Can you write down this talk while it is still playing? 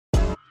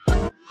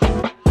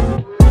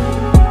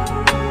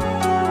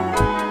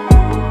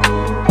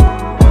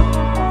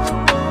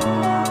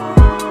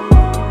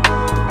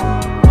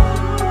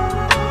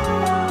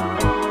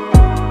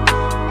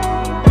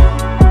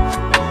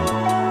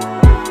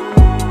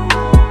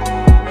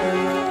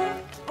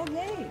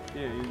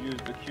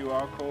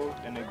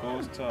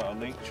goes to a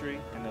link tree,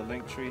 and the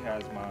link tree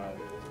has my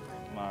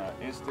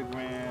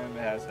Instagram, it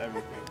has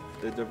everything.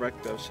 The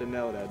director of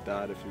Chanel that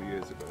died a few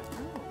years ago.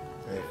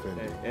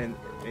 And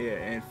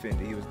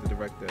Fendi. He was the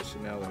director of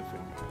Chanel and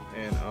Fendi.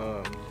 And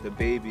the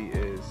baby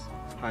is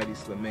Heidi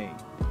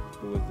Slimane,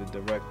 who was the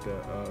director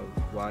of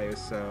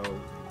YSL.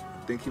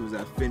 I think he was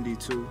at Fendi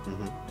too,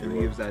 and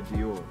he was at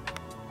Dior.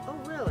 Oh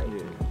really?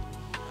 Yeah.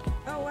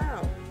 Oh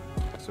wow.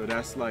 So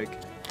that's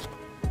like,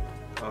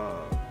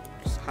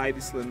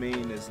 Heidi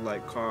Slimane is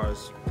like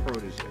Car's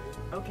protege.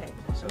 Okay.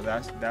 So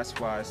that's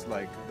why it's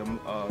like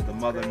the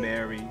Mother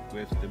Mary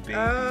with the baby.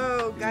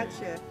 Oh, gotcha.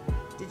 Yeah.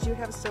 Did you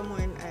have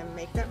someone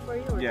make that for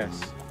you? Or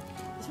yes.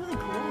 It's really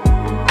cool.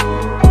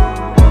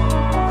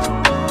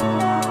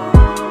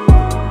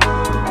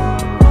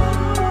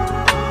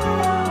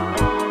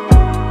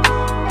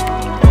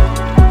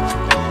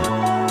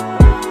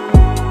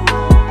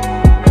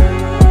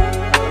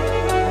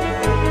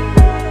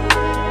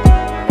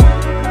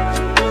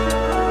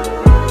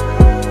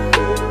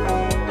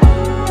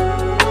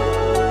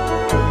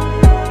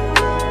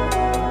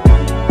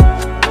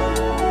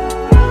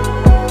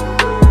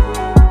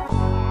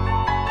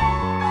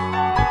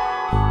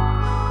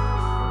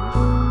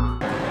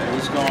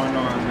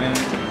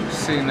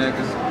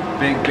 Niggas,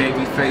 Big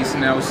Baby Face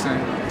Nelson,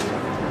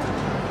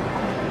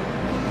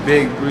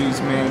 Big Breeze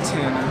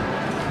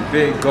Mantana,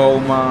 Big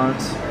Gold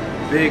Mines,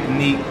 Big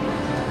Nique,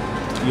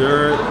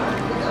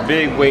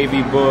 Big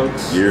Wavy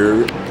Boogz.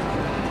 You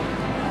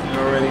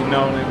already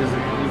know, niggas,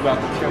 we about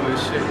to kill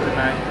this shit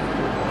tonight.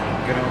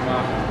 Get on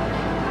my,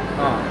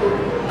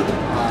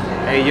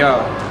 hey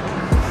yo.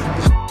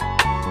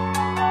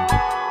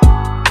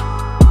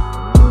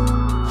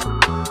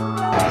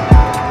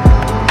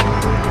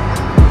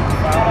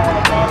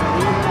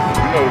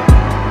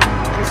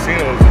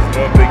 Casinos is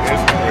one big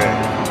Instagram.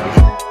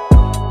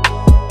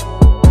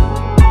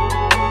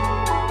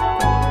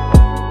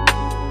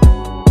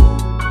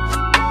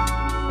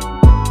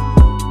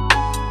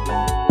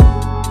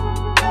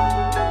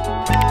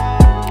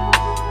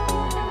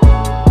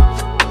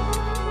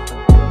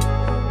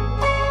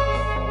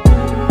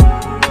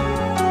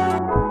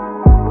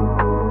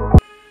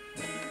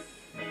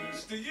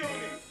 It's the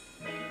unit.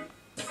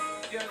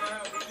 Yeah,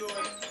 how we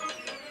doing?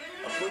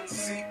 I put the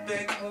seat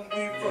back when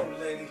we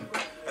rolling.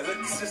 I let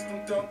the system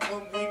dump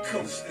when we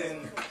coasting.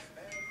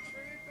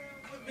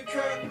 Let me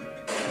cut.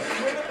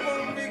 When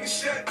I'm on nigga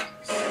shut.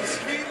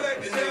 Speed like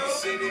the niggas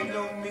say they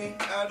know me,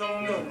 I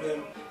don't know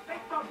them. They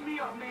fuck me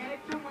up, man. They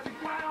took me to the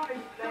ground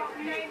and fuck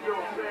me up,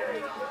 man.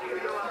 You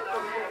know I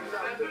love them.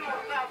 Man, we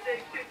don't stop that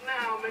shit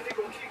now, man. They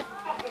gonna keep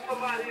fucking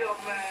somebody up,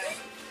 man.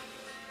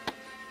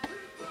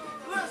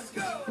 Let's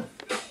go.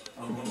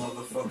 I'm a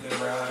motherfucking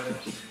rider.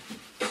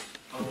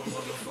 I'm a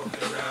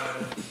motherfucking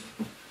rider.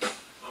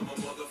 I'm a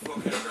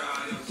motherfucking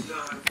rider. It's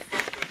time to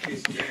fuck with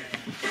this game.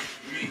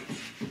 Me.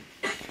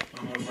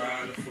 I'm a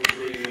rider for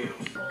real.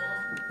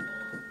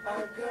 I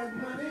got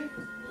money,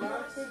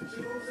 lots of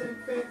jewels and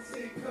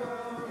fancy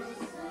cars.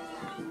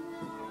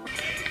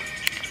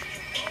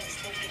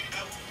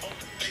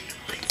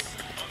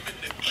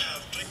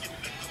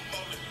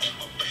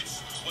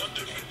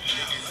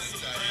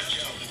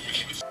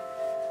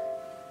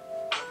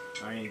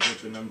 I ain't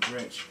dipping, I'm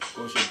drenched.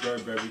 Ocean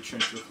Burberry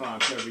trench, recline,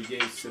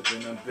 Perrier,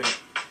 sipping, I'm bent.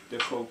 The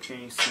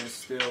cocaine sense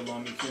still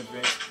on me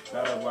convinced.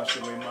 Gotta wash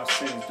away my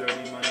sins,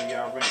 dirty money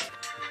I rent.